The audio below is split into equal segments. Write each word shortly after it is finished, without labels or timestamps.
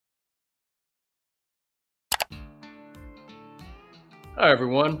Hi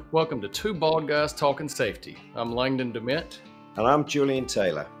everyone, welcome to Two Bald Guys Talking Safety. I'm Langdon DeMint. And I'm Julian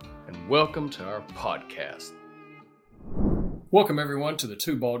Taylor. And welcome to our podcast. Welcome everyone to the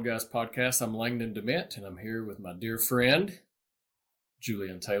Two Bald Guys podcast. I'm Langdon DeMint and I'm here with my dear friend,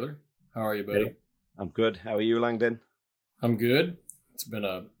 Julian Taylor. How are you, buddy? Hey, I'm good. How are you, Langdon? I'm good. It's been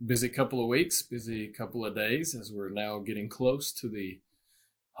a busy couple of weeks, busy couple of days as we're now getting close to the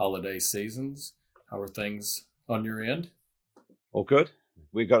holiday seasons. How are things on your end? All good.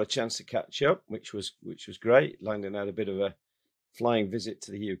 We got a chance to catch up, which was great. Langdon had a bit of a flying visit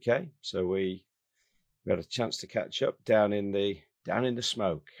to the UK, so we had a chance to catch up down in the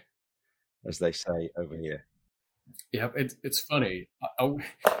smoke, as they say over here. Yeah, it's funny.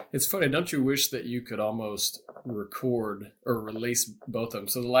 It's funny. Don't you wish that you could almost record or release both of them?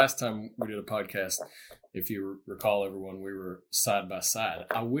 So the last time we did a podcast, if you recall, everyone, we were side by side.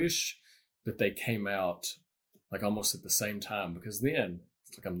 I wish that they came out like almost at the same time, because then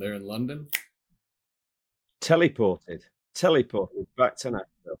it's like I'm there in London. Teleported back to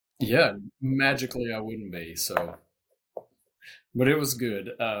Nashville. Yeah, magically I wouldn't be. So, but it was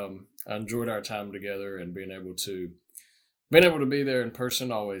good. I enjoyed our time together, and being able to be there in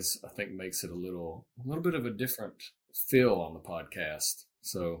person always, I think, makes it a little bit of a different feel on the podcast.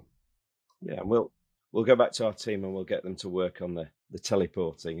 So, yeah, we'll go back to our team and we'll get them to work on the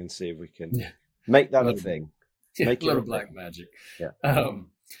teleporting and see if we can make that a thing. Yeah, a little black magic. Yeah.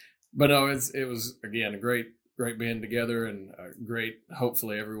 But no, it was again a great being together, and great.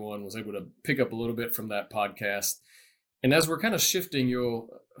 Hopefully, everyone was able to pick up a little bit from that podcast. And as we're kind of shifting,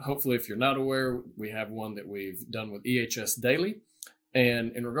 hopefully, if you're not aware, we have one that we've done with EHS Daily.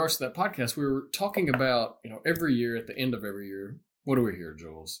 And in regards to that podcast, we were talking about, every year, at the end of every year, what do we hear,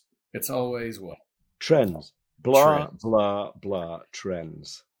 Jules? It's always what? Trends. Blah, blah, blah,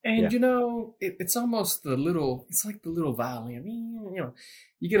 trends. And, it's almost it's like the little violin,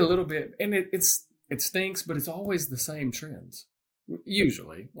 you get a little bit, and it stinks, but it's always the same trends.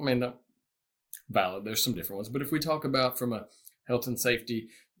 Usually. I mean, valid, there's some different ones. But if we talk about from a health and safety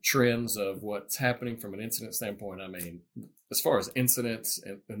trends of what's happening from an incident standpoint, I mean, as far as incidents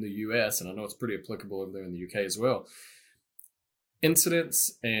in the U.S., and I know it's pretty applicable over there in the U.K. as well,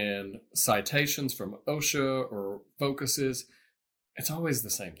 incidents and citations from OSHA or focuses, it's always the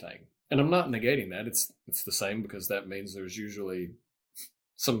same thing. And I'm not negating that. It's the same, because that means there's usually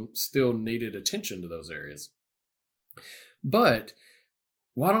some still needed attention to those areas. But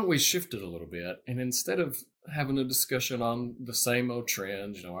why don't we shift it a little bit? And instead of having a discussion on the same old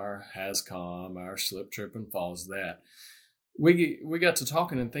trends, our HAZCOM, our slip, trip, and falls, that we got to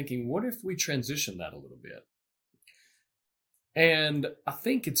talking and thinking, what if we transition that a little bit? And I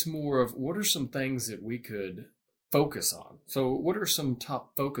think it's more of, what are some things that we could focus on? So what are some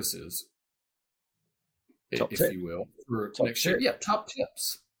top focuses, if you will, for next year? Yeah, top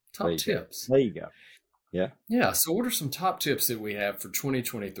tips. There you go. Yeah. So what are some top tips that we have for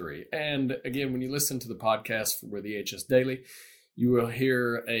 2023? And again, when you listen to the podcast for the EHS Daily, you will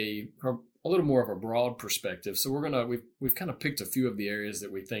hear a little more of a broad perspective. So we've kind of picked a few of the areas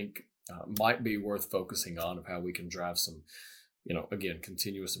that we think might be worth focusing on, of how we can drive some, again,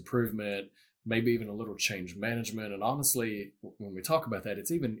 continuous improvement, maybe even a little change management. And honestly, when we talk about that, it's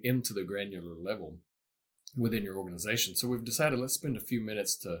even into the granular level within your organization. So we've decided, let's spend a few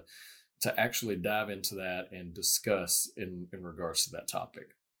minutes to actually dive into that and discuss in regards to that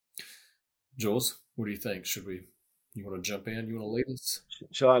topic. Jules, what do you think? You want to jump in? You want to lead us?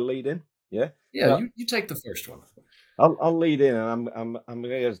 Shall I lead in? Yeah. Yeah, you take the first one. I'll lead in, and I'm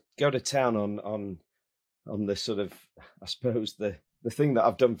going to go to town on this sort of, I suppose, the thing that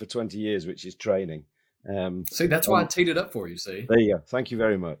I've done for 20 years, which is training. See, that's why I teed it up for you. See, there you go. Thank you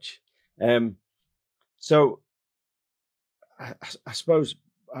very much. So I suppose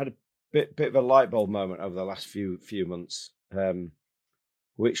I had a bit of a light bulb moment over the last few months,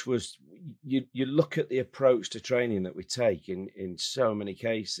 which was you look at the approach to training that we take in so many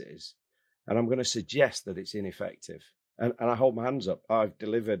cases, and I'm going to suggest that it's ineffective. And I hold my hands up. I've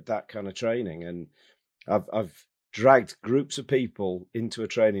delivered that kind of training, and I've dragged groups of people into a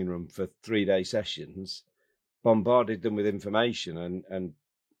training room for 3-day sessions, bombarded them with information,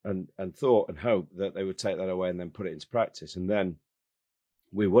 and thought and hoped that they would take that away and then put it into practice. And then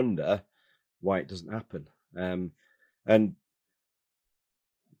we wonder why it doesn't happen. And I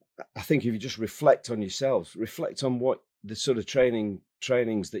think if you just reflect on yourselves, reflect on what the sort of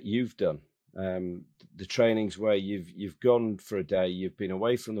trainings that you've done, the trainings where you've gone for a day, you've been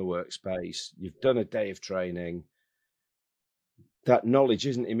away from the workspace, you've done a day of training. That knowledge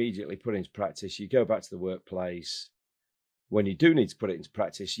isn't immediately put into practice. You go back to the workplace. When you do need to put it into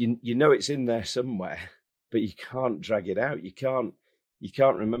practice, you know it's in there somewhere, but you can't drag it out. You can't you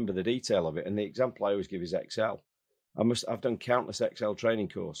can't remember the detail of it. And the example I always give is Excel. I've done countless Excel training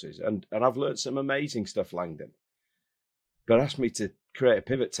courses, and I've learned some amazing stuff, Langdon. But ask me to create a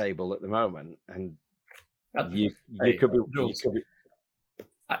pivot table at the moment, and you could be.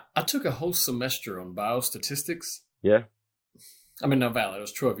 I took a whole semester on biostatistics. Yeah. I mean, now valid, it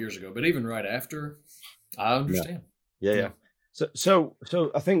was 12 years ago, but even right after, I understand. Yeah. So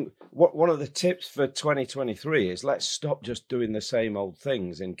I think one of the tips for 2023 is let's stop just doing the same old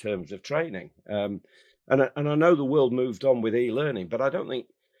things in terms of training. And I know the world moved on with e-learning, but I think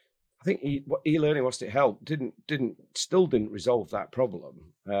what e-learning, whilst it helped, still didn't resolve that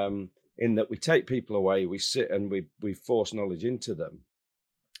problem. In that we take people away, we sit and we force knowledge into them.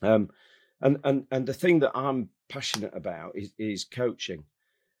 And the thing that I'm passionate about is coaching.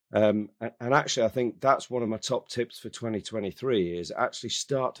 And actually, I think that's one of my top tips for 2023 is actually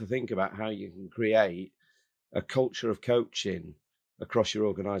start to think about how you can create a culture of coaching across your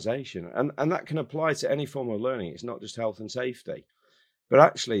organization. And that can apply to any form of learning. It's not just health and safety, but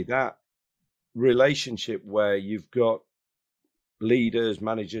actually that relationship where you've got leaders,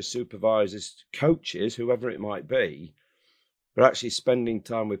 managers, supervisors, coaches, whoever it might be, but actually spending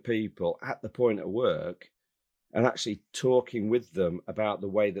time with people at the point of work and actually talking with them about the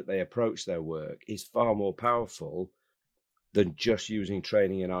way that they approach their work is far more powerful than just using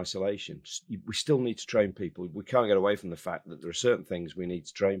training in isolation. We still need to train people. We can't get away from the fact that there are certain things we need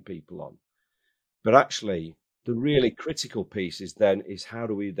to train people on. But actually, the really critical piece is how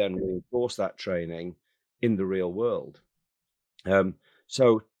do we then reinforce that training in the real world?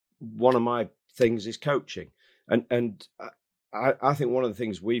 So one of my things is coaching. And I think one of the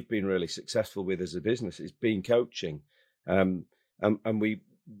things we've been really successful with as a business is being coaching. And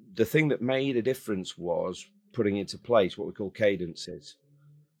the thing that made a difference was putting into place what we call cadences.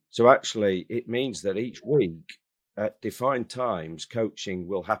 So actually, it means that each week at defined times, coaching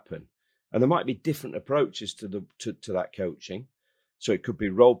will happen. And there might be different approaches to that coaching. So it could be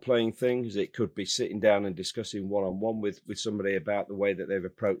role-playing things. It could be sitting down and discussing one-on-one with somebody about the way that they've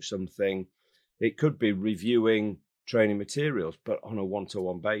approached something. It could be reviewing training materials, but on a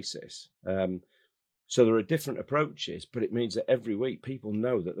one-to-one basis. So there are different approaches, but it means that every week people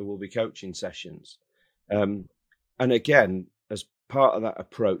know that there will be coaching sessions. And again, as part of that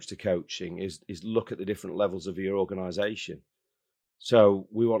approach to coaching is look at the different levels of your organization. So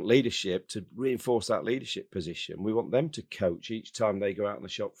we want leadership to reinforce that leadership position. We want them to coach each time they go out on the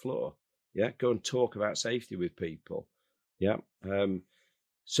shop floor. Yeah, go and talk about safety with people. Yeah.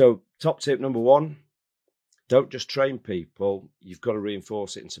 So top tip number one, don't just train people. You've got to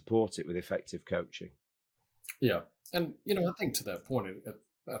reinforce it and support it with effective coaching. Yeah. And, I think to that point,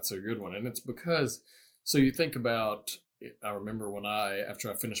 that's a good one. And it's because, so you think about, I remember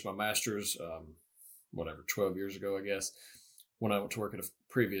after I finished my master's, 12 years ago, I guess, when I went to work at a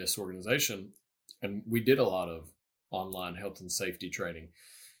previous organization, and we did a lot of online health and safety training,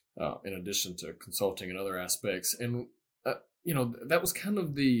 in addition to consulting and other aspects. And, that was kind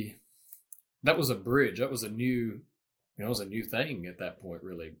of that was a bridge. That was a new thing at that point,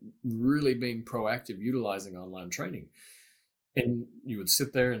 really being proactive, utilizing online training. And you would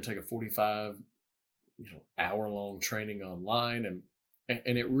sit there and take a 45, hour-long training online.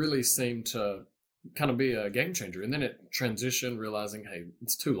 And it really seemed to kind of be a game changer. And then it transitioned, realizing, hey,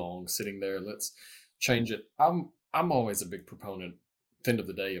 it's too long sitting there. Let's change it. I'm always a big proponent, at the end of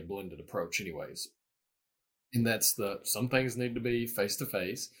the day, of blended approach anyways. And that's some things need to be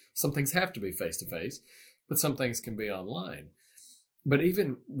face-to-face. Some things have to be face-to-face, but some things can be online. But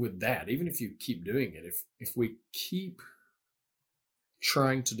even with that, even if you keep doing it, if we keep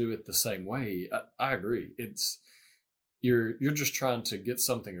trying to do it the same way, I agree. You're just trying to get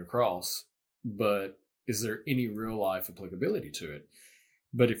something across, but is there any real life applicability to it?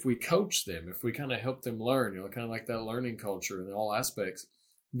 But if we coach them, if we kind of help them learn, kind of like that learning culture in all aspects,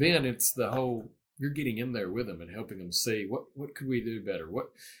 then it's the whole, you're getting in there with them and helping them see what could we do better?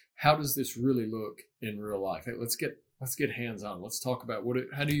 How does this really look in real life? Hey, let's get hands on. Let's talk about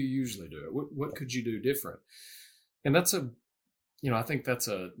how do you usually do it? What could you do different? And that's I think that's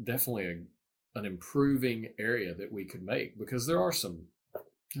definitely an improving area that we could make, because there are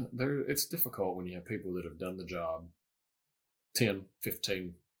it's difficult when you have people that have done the job 10,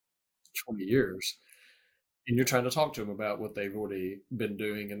 15, 20 years, and you're trying to talk to them about what they've already been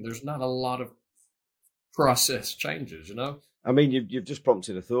doing, and there's not a lot of process changes, I mean, you've just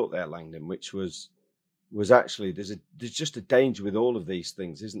prompted a thought there, Langdon, which was actually there's just a danger with all of these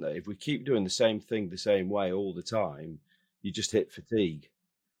things, isn't there? If we keep doing the same thing the same way all the time, you just hit fatigue.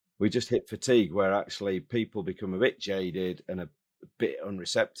 We just hit fatigue where actually people become a bit jaded and a bit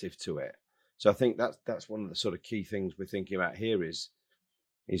unreceptive to it. So I think that's one of the sort of key things we're thinking about here is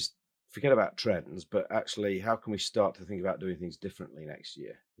is forget about trends, but actually how can we start to think about doing things differently next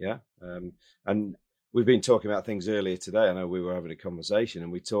year? Yeah. And we've been talking about things earlier today. I know we were having a conversation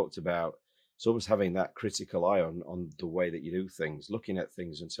and we talked about it's almost having that critical eye on the way that you do things, looking at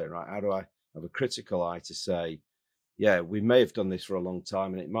things and saying, right, how do I have a critical eye to say, yeah, we may have done this for a long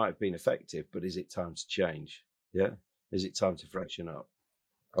time and it might have been effective, but is it time to change? Yeah. Is it time to freshen up?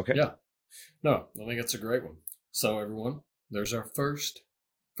 Okay. Yeah. No, I think that's a great one. So everyone, there's our first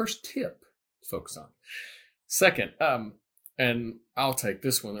tip to focus on. Second, and I'll take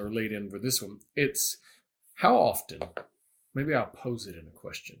this one or lead in for this one. It's how often, maybe I'll pose it in a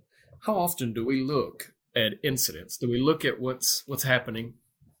question. How often do we look at incidents? Do we look at what's happening?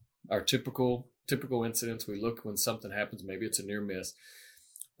 Our typical incidents. We look when something happens, maybe it's a near miss,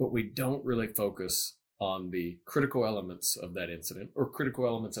 but we don't really focus on the critical elements of that incident or critical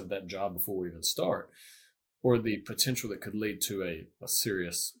elements of that job before we even start, or the potential that could lead to a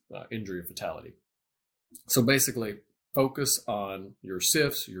serious injury or fatality. So basically, focus on your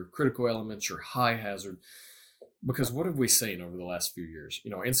SIFs, your critical elements, your high hazard, because what have we seen over the last few years?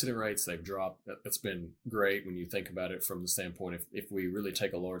 Incident rates, they've dropped. That's been great when you think about it from the standpoint, if we really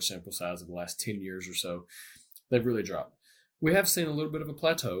take a large sample size of the last 10 years or so, they've really dropped. We have seen a little bit of a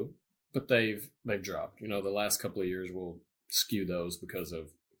plateau, but they've dropped. The last couple of years will skew those because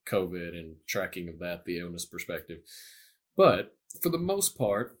of COVID and tracking of that, the illness perspective. But for the most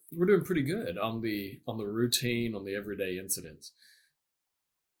part, we're doing pretty good on the routine, on the everyday incidents.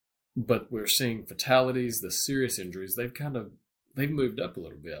 But we're seeing fatalities, the serious injuries, they've moved up a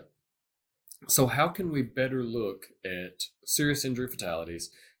little bit. So how can we better look at serious injury fatalities?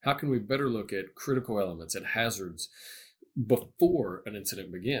 How can we better look at critical elements and hazards before an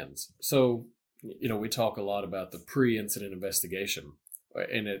incident begins? So, we talk a lot about the pre-incident investigation,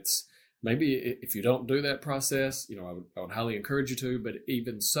 and it's maybe if you don't do that process, I would highly encourage you to, but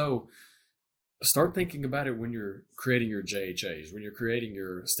even so, start thinking about it when you're creating your JHAs, when you're creating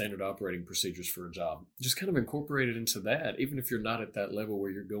your standard operating procedures for a job. Just kind of incorporate it into that, even if you're not at that level where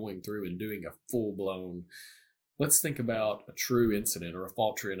you're going through and doing a full-blown, let's think about a true incident or a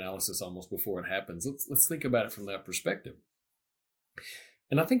fault tree analysis almost before it happens. Let's think about it from that perspective.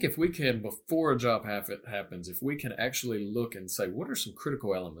 And I think if we can, before a job happens, if we can actually look and say, what are some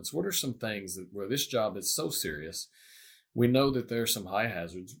critical elements? What are some things where this job is so serious? We know that there are some high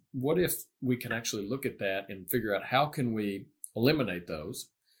hazards. What if we can actually look at that and figure out how can we eliminate those?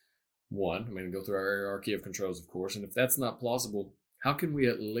 One, go through our hierarchy of controls, of course. And if that's not plausible, how can we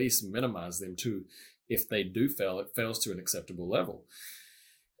at least minimize them to, if they do fail, it fails to an acceptable level?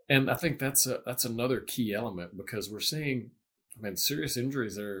 And I think that's another key element, because we're seeing, serious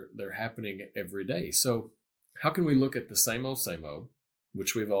injuries they're happening every day. So how can we look at the same old,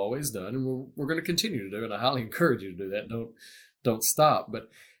 which we've always done, and we're going to continue to do, and I highly encourage you to do that. Don't stop. But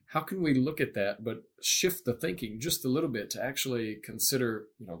how can we look at that, but shift the thinking just a little bit to actually consider,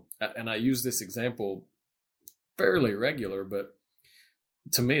 and I use this example fairly regular, but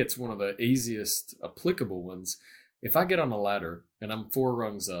to me, it's one of the easiest applicable ones. If I get on a ladder and I'm 4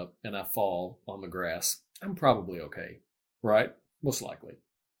 rungs up and I fall on the grass, I'm probably okay, right? Most likely.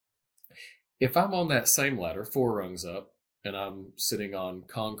 If I'm on that same ladder, 4 rungs up, and I'm sitting on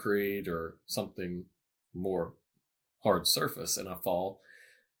concrete or something more hard surface and I fall,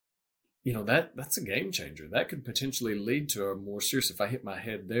 that's a game changer. That could potentially lead to a more serious, if I hit my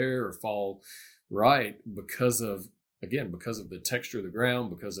head there or fall right because of the texture of the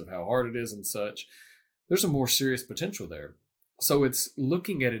ground, because of how hard it is and such, there's a more serious potential there. So it's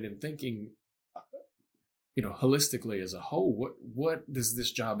looking at it and thinking, holistically as a whole, what does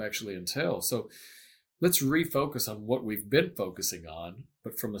this job actually entail? So let's refocus on what we've been focusing on,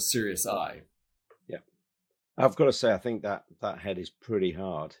 but from a serious eye. Yeah. I've got to say, I think that head is pretty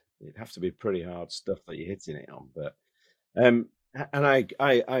hard. It'd have to be pretty hard stuff that you're hitting it on. But, and I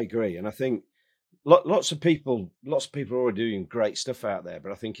agree. And I think lots of people are already doing great stuff out there,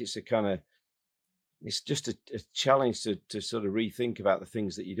 but I think it's just a challenge to sort of rethink about the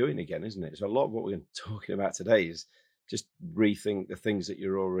things that you're doing again, isn't it? So a lot of what we're talking about today is just rethink the things that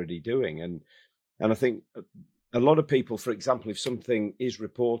you're already doing. And I think a lot of people, for example, if something is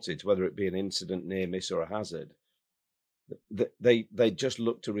reported, whether it be an incident, near miss, or a hazard, they just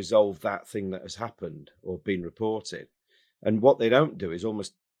look to resolve that thing that has happened or been reported. And what they don't do is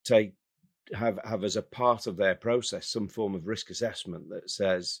almost have as a part of their process some form of risk assessment that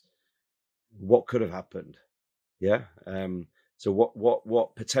says what could have happened. Yeah. So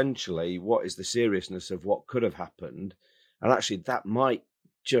what potentially, what is the seriousness of what could have happened? And actually that might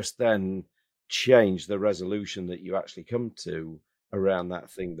just then change the resolution that you actually come to around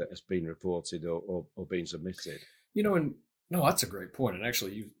that thing that has been reported or been submitted. And No, that's a great point. And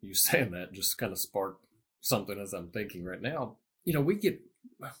actually, you saying that just kind of sparked something as I'm thinking right now. We get,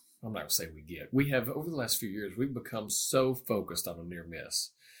 I'm not going to say we have over the last few years, we've become so focused on a near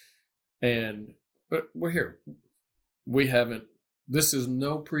miss. But we're here. We haven't, this is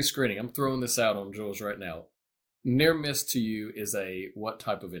no pre screening. I'm throwing this out on Jules right now. Near miss to you is a what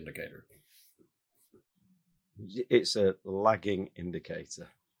type of indicator? It's a lagging indicator.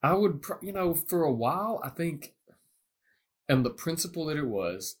 I would, for a while, I think, and the principle that it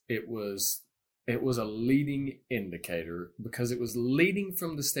was a leading indicator because it was leading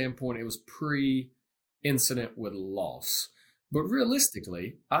from the standpoint it was pre-incident with loss. But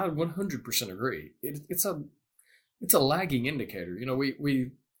realistically, I 100% agree. It's a lagging indicator.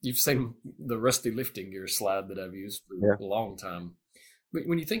 You've seen the rusty lifting gear slide that I've used for a long time. But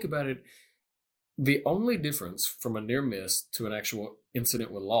when you think about it, the only difference from a near miss to an actual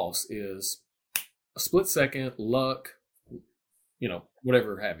incident with loss is a split second, luck,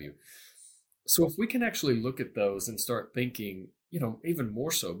 whatever have you. So if we can actually look at those and start thinking, even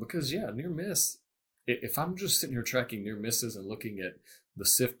more so, because near miss, if I'm just sitting here tracking near misses and looking at the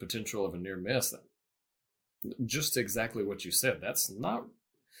SIF potential of a near miss, just exactly what you said, that's not,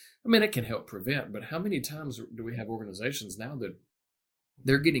 it can help prevent, but how many times do we have organizations now that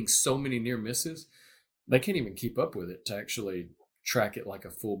they're getting so many near misses, they can't even keep up with it to actually track it like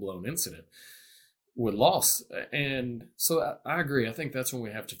a full-blown incident with loss. And so I agree. I think that's when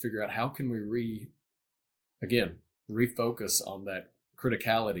we have to figure out how can we refocus on that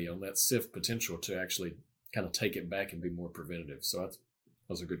criticality, on that SIF potential to actually kind of take it back and be more preventative. So that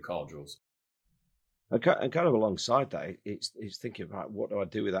was a good call, Jules. And kind of alongside that, it's thinking about what do I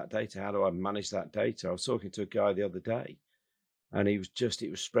do with that data? How do I manage that data? I was talking to a guy the other day, and it was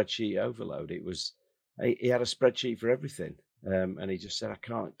spreadsheet overload. He had a spreadsheet for everything. And he just said, I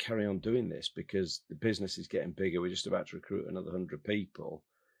can't carry on doing this because the business is getting bigger. We're just about to recruit another 100 people.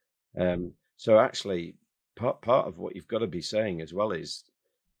 So actually, part of what you've got to be saying as well is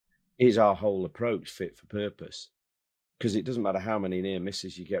our whole approach fit for purpose? Because it doesn't matter how many near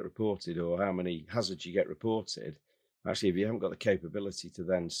misses you get reported or how many hazards you get reported. Actually, if you haven't got the capability to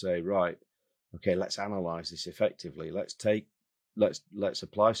then say, right, okay, let's analyze this effectively. Let's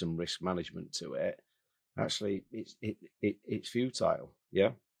apply some risk management to it. Actually, it's futile.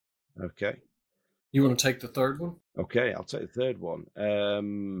 Yeah. Okay. You want to take the third one? Okay, I'll take the third one.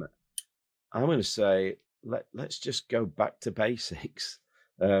 I'm going to say let's just go back to basics.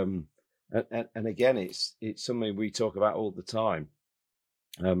 And again, it's something we talk about all the time.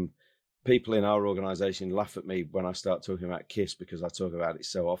 People in our organisation laugh at me when I start talking about KISS because I talk about it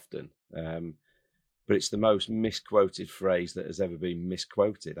so often. But it's the most misquoted phrase that has ever been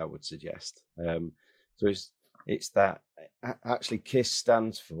misquoted, I would suggest. So it's that actually KISS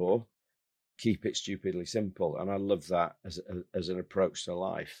stands for keep it stupidly simple. And I love that as an approach to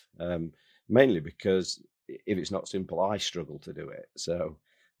life, mainly because if it's not simple, I struggle to do it. So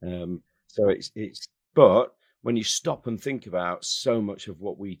but when you stop and think about so much of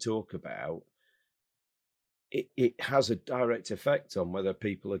what we talk about, it has a direct effect on whether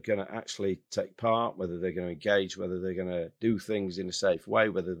people are going to actually take part, whether they're going to engage, whether they're going to do things in a safe way,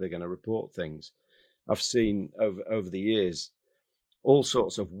 whether they're going to report things. I've seen over the years all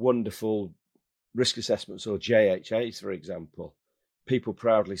sorts of wonderful risk assessments or JHAs, for example. People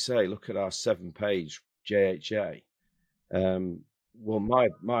proudly say, look at our 7-page JHA. Well,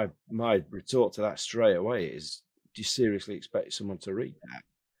 my retort to that straight away is, do you seriously expect someone to read that?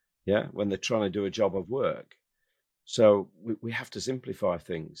 Yeah, when they're trying to do a job of work. So we have to simplify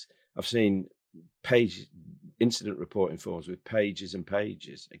things. I've seen incident reporting forms with pages and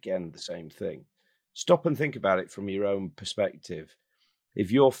pages. Again, the same thing. Stop and think about it from your own perspective.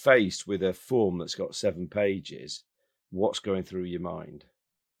 If you're faced with a form that's got 7 pages, what's going through your mind?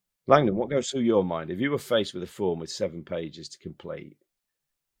 Langdon, what goes through your mind? If you were faced with a form with 7 pages to complete,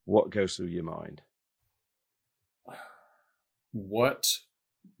 what goes through your mind? What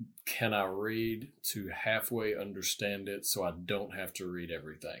can I read to halfway understand it so I don't have to read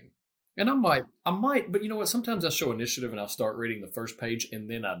everything? And I might, but you know what? Sometimes I show initiative and I'll start reading the first page and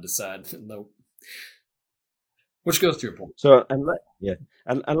then I decide, no. Which goes to your point. So,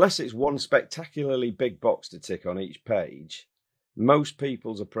 unless it's one spectacularly big box to tick on each page, most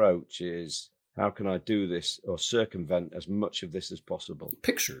people's approach is, how can I do this or circumvent as much of this as possible?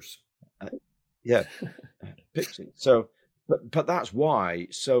 Pictures. Pictures. So, but that's why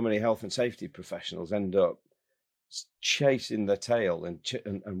so many health and safety professionals end up chasing their tail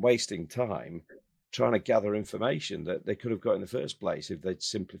and wasting time trying to gather information that they could have got in the first place if they'd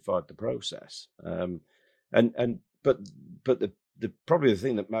simplified the process. But the probably the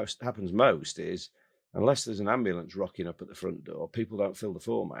thing that happens most is unless there's an ambulance rocking up at the front door, people don't fill the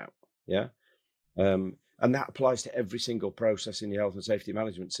form out. Yeah. And that applies to every single process in the health and safety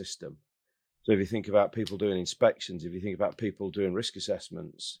management system. So if you think about people doing inspections, if you think about people doing risk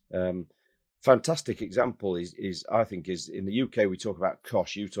assessments, fantastic example is I think is in the UK, we talk about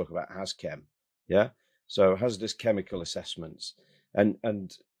COSH, you talk about HAZChem. Yeah. So hazardous chemical assessments.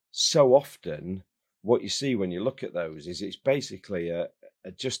 And so often what you see when you look at those is it's basically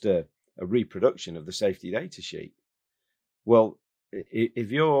just a reproduction of the safety data sheet. Well,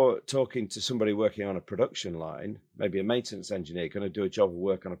 if you're talking to somebody working on a production line, maybe a maintenance engineer going to do a job of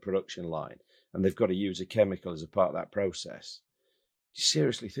work on a production line, and they've got to use a chemical as a part of that process, do you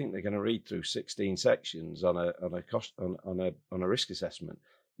seriously think they're going to read through 16 sections on a risk assessment?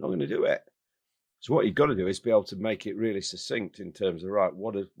 Not going to do it. So what you've got to do is be able to make it really succinct in terms of, right,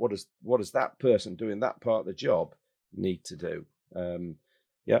 what does that person doing that part of the job need to do?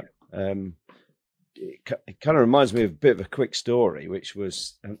 It kind of reminds me of a bit of a quick story, which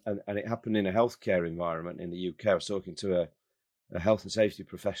was, and it happened in a healthcare environment in the UK. I was talking to a health and safety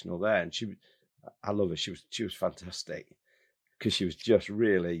professional there, and I love her. She was fantastic because she was just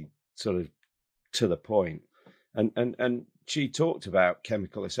really sort of to the point. And she talked about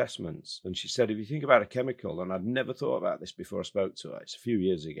chemical assessments, and she said, if you think about a chemical, and I'd never thought about this before I spoke to her, it's a few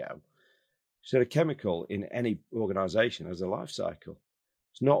years ago. She said a chemical in any organization has a life cycle.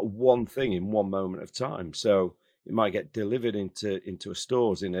 It's not one thing in one moment of time. So it might get delivered into a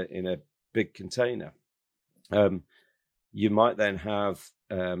stores in a big container. You might then have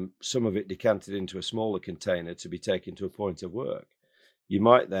some of it decanted into a smaller container to be taken to a point of work. You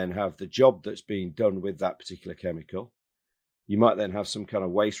might then have the job that's being done with that particular chemical. You might then have some kind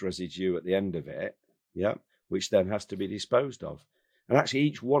of waste residue at the end of it, which then has to be disposed of. And actually,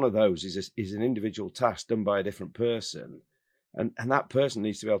 each one of those is an individual task done by a different person. And that person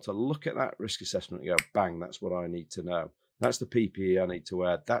needs to be able to look at that risk assessment and go, bang, that's what I need to know. That's the PPE I need to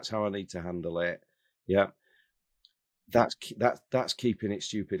wear. That's how I need to handle it. Yeah. That's keeping it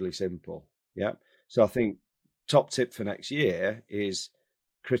stupidly simple. Yeah. So I think top tip for next year is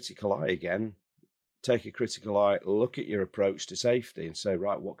critical eye again. Take a critical eye, look at your approach to safety and say,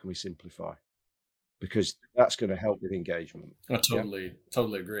 right, what can we simplify? Because that's going to help with engagement. I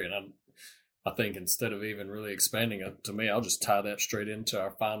totally agree. And I think instead of even really expanding it, to me, I'll just tie that straight into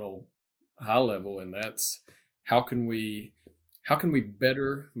our final high level. And that's how can we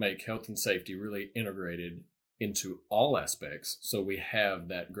better make health and safety really integrated into all aspects so we have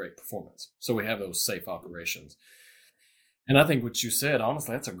that great performance, so we have those safe operations. And I think what you said,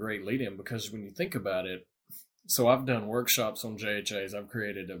 honestly, that's a great lead in, because when you think about it, so I've done workshops on JHAs. I've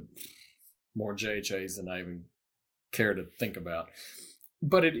created more JHAs than I even care to think about.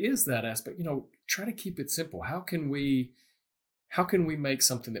 But it is that aspect, try to keep it simple. How can we make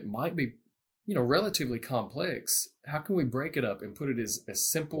something that might be, relatively complex? How can we break it up and put it as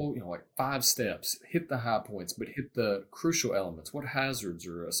simple, like 5 steps, hit the high points, but hit the crucial elements? What hazards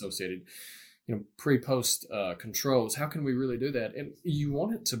are associated, pre-post controls? How can we really do that? And you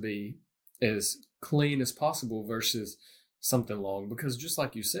want it to be as clean as possible versus something long, because just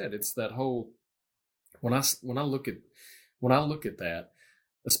like you said, it's that whole, when I look at that,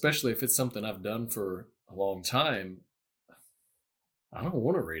 especially if it's something I've done for a long time, I don't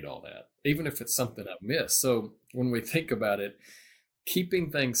want to read all that, even if it's something I've missed. So when we think about it, keeping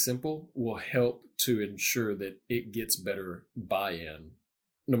things simple will help to ensure that it gets better buy-in,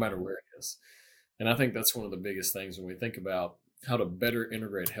 no matter where it is. And I think that's one of the biggest things when we think about how to better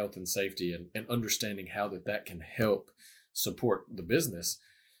integrate health and safety and understanding how that can help support the business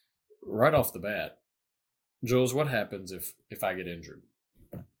right off the bat. Jules, what happens if I get injured?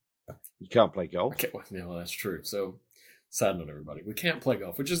 You can't play golf. Okay, well, that's true. So, side note, everybody, we can't play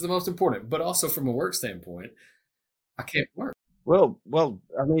golf, which is the most important. But also from a work standpoint, I can't work. Well,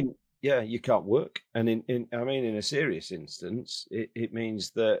 I mean, yeah, you can't work, and in a serious instance, it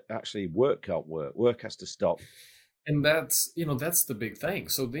means that actually work can't work. Work has to stop. And that's the big thing.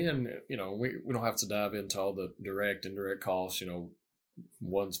 So then, we don't have to dive into all the direct, indirect costs.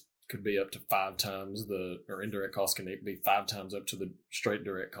 One's could be up to 5 times or indirect costs can be 5 times up to the straight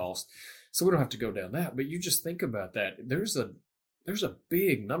direct cost. So we don't have to go down that, but you just think about that. There's a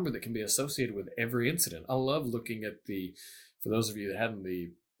big number that can be associated with every incident. I love looking at for those of you that haven't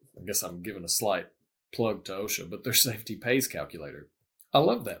I guess I'm giving a slight plug to OSHA, but their safety pays calculator. I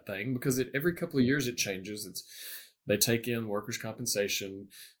love that thing because every couple of years it changes. They take in workers' compensation,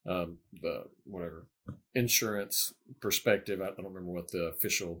 the whatever insurance perspective. I don't remember what the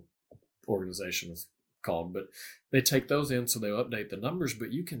official organization is called, but they take those in, so they'll update the numbers.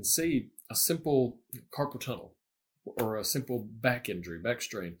 But you can see a simple carpal tunnel. or a simple back injury, back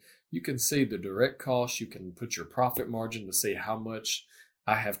strain, you can see the direct cost. You can put your profit margin to see how much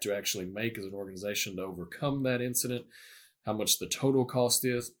I have to actually make as an organization to overcome that incident, how much the total cost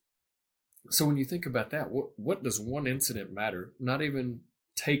is. So when you think about that, what does one incident matter? Not even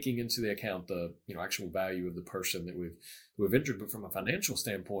taking into the account the actual value of the person that we've injured, but from a financial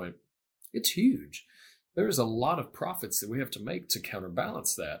standpoint, it's huge. There's a lot of profits that we have to make to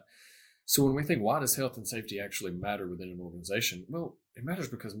counterbalance that. So when we think, why does health and safety actually matter within an organization? Well, it matters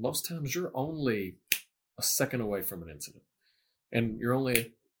because most times you're only a second away from an incident. And you're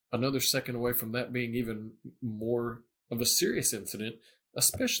only another second away from that being even more of a serious incident,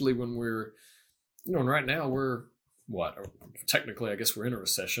 especially when we're, and right now we're technically, I guess we're in a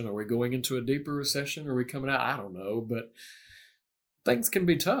recession. Are we going into a deeper recession? Are we coming out? I don't know, but things can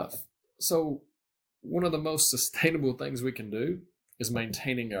be tough. So one of the most sustainable things we can do is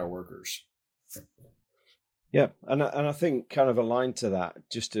maintaining our workers. Yeah, and I think kind of aligned to that,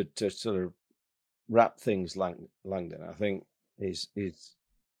 just to sort of wrap things, Langdon, I think is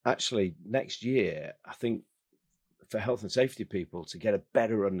actually next year, I think for health and safety people to get a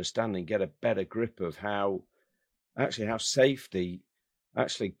better understanding, get a better grip of how safety,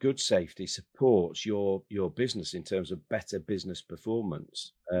 actually good safety supports your business in terms of better business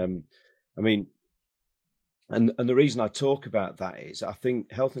performance. I mean, and the reason I talk about that is I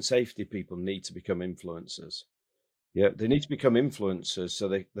think health and safety people need to become influencers. Yeah, they need to become influencers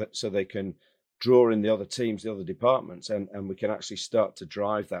so they can draw in the other teams, the other departments, and we can actually start to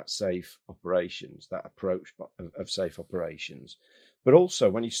drive that safe operations, that approach of safe operations. But also,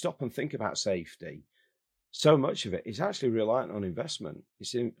 when you stop and think about safety, so much of it is actually reliant on investment.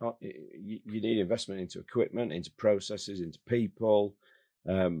 You need investment into equipment, into processes, into people.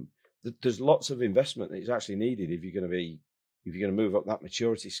 There's lots of investment that is actually needed if you're going to move up that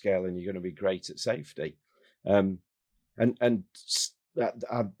maturity scale and you're going to be great at safety. And I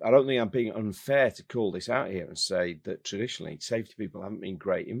don't think I'm being unfair to call this out here and say that traditionally safety people haven't been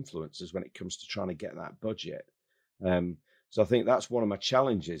great influencers when it comes to trying to get that budget. So I think that's one of my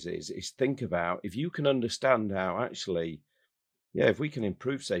challenges is think about, if you can understand how actually, if we can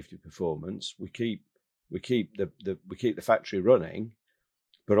improve safety performance, we keep the factory running,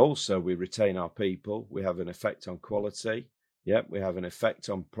 but also we retain our people, we have an effect on quality, we have an effect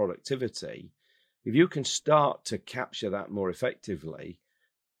on productivity. If you can start to capture that more effectively,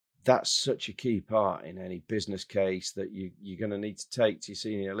 that's such a key part in any business case that you're going to need to take to your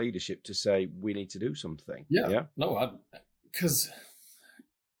senior leadership to say, we need to do something. Yeah. No, because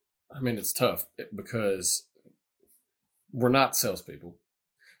it's tough because we're not salespeople,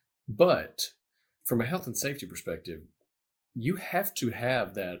 but from a health and safety perspective, you have to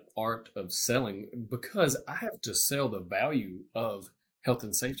have that art of selling, because I have to sell the value of health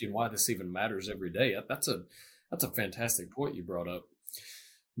and safety and why this even matters every day. That's a fantastic point you brought up,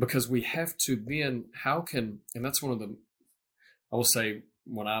 because we have to then, and that's one of the, I will say,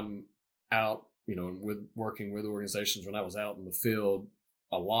 when I'm out, with working with organizations, when I was out in the field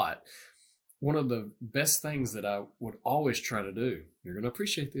a lot, one of the best things that I would always try to do, you're going to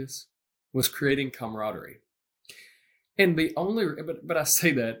appreciate this, was creating camaraderie. And but I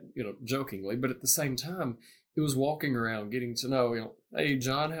say that, jokingly, but at the same time, it was walking around, getting to know, hey,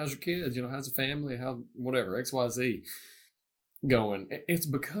 John, how's your kids? How's the family? How, whatever, XYZ going. It's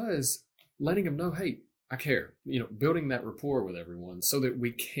because letting them know, hey, I care, building that rapport with everyone so that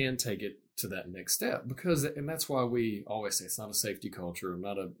we can take it to that next step. And that's why we always say it's not a safety culture. I'm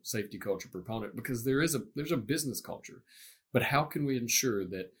not a safety culture proponent, because there's a business culture. But how can we ensure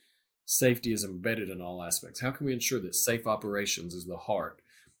that safety is embedded in all aspects? How can we ensure that safe operations is the heart?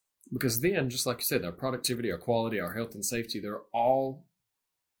 Because then, just like you said, our productivity, our quality, our health and safety, they're all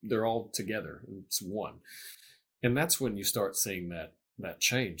together. It's one. And that's when you start seeing that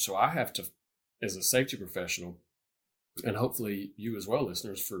change. So I have to, as a safety professional, and hopefully you as well,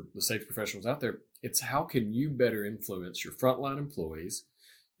 listeners, for the safety professionals out there, it's how can you better influence your frontline employees,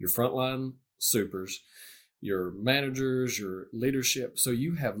 your frontline supers, your managers, your leadership. So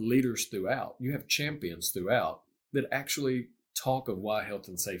you have leaders throughout, you have champions throughout that actually talk of why health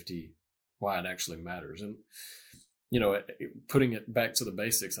and safety, why it actually matters. And, putting it back to the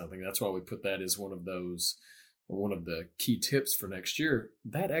basics, I think that's why we put that as one of the key tips for next year.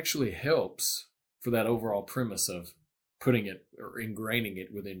 That actually helps for that overall premise of putting it or ingraining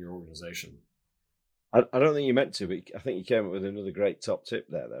it within your organization. I don't think you meant to, but I think you came up with another great top tip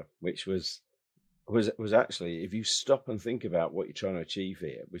there, though, which was actually, if you stop and think about what you're trying to achieve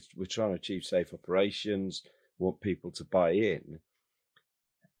here, we're trying to achieve safe operations, want people to buy in.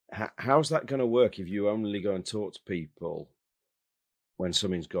 How's that going to work if you only go and talk to people when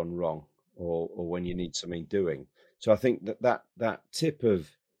something's gone wrong or when you need something doing? So I think that tip of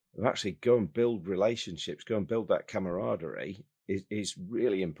actually go and build relationships, go and build that camaraderie is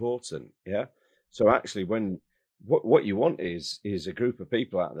really important. Yeah. So actually, what you want is a group of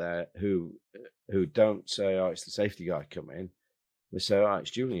people out there who don't say, oh, it's the safety guy coming. They say, oh,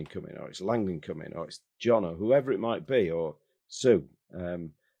 it's Julian coming, or it's Langdon coming, or it's John, or whoever it might be, or Sue.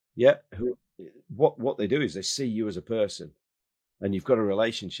 What they do is they see you as a person, and you've got a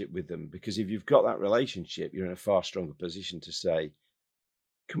relationship with them, because if you've got that relationship, you're in a far stronger position to say,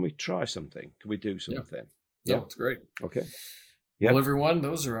 can we try something? Can we do something? Yeah, it's great. Okay. Well, everyone,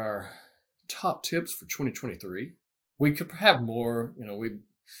 those are our top tips for 2023. We could have more.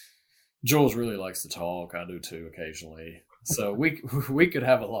 Jules really likes to talk. I do too occasionally. So we could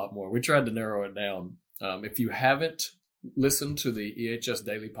have a lot more. We tried to narrow it down. If you haven't listened to the EHS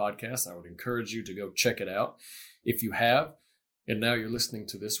Daily podcast, I would encourage you to go check it out. If you have, and now you're listening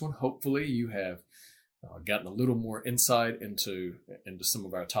to this one, hopefully you have gotten a little more insight into some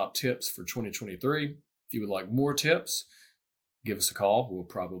of our top tips for 2023. If you would like more tips, give us a call. We'll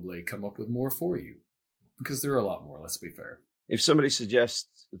probably come up with more for you, because there are a lot more, let's be fair. If somebody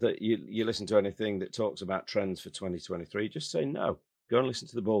suggests that you listen to anything that talks about trends for 2023, just say no. Go and listen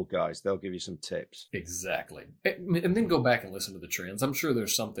to the Bald Guys. They'll give you some tips. Exactly. And then go back and listen to the trends. I'm sure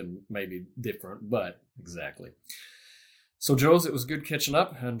there's something maybe different, but exactly. So, Jules, it was good catching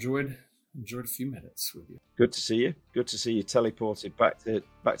up. I enjoyed a few minutes with you. Good to see you. Good to see you teleported back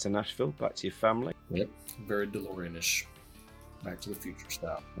to Nashville, back to your family. Yep. Very DeLorean-ish. Back to the future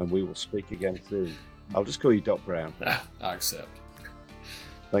style. And we will speak again soon. I'll just call you Doc Brown. I accept.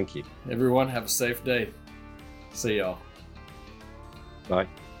 Thank you. Everyone, have a safe day. See y'all. Bye.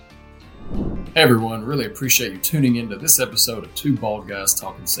 Hey everyone, really appreciate you tuning into this episode of Two Bald Guys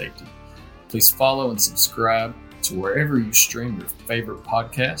Talking Safety. Please follow and subscribe to wherever you stream your favorite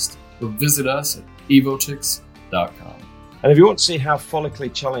podcast, or visit us at evotics.com. And if you want to see how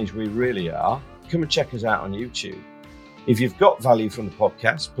follically challenged we really are, come and check us out on YouTube. If you've got value from the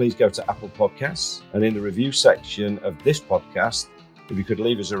podcast, please go to Apple Podcasts, and in the review section of this podcast, if you could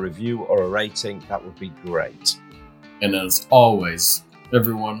leave us a review or a rating, that would be great. And as always,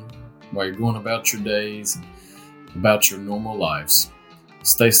 everyone, while you're going about your days and about your normal lives,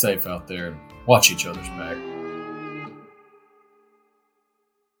 stay safe out there and watch each other's back.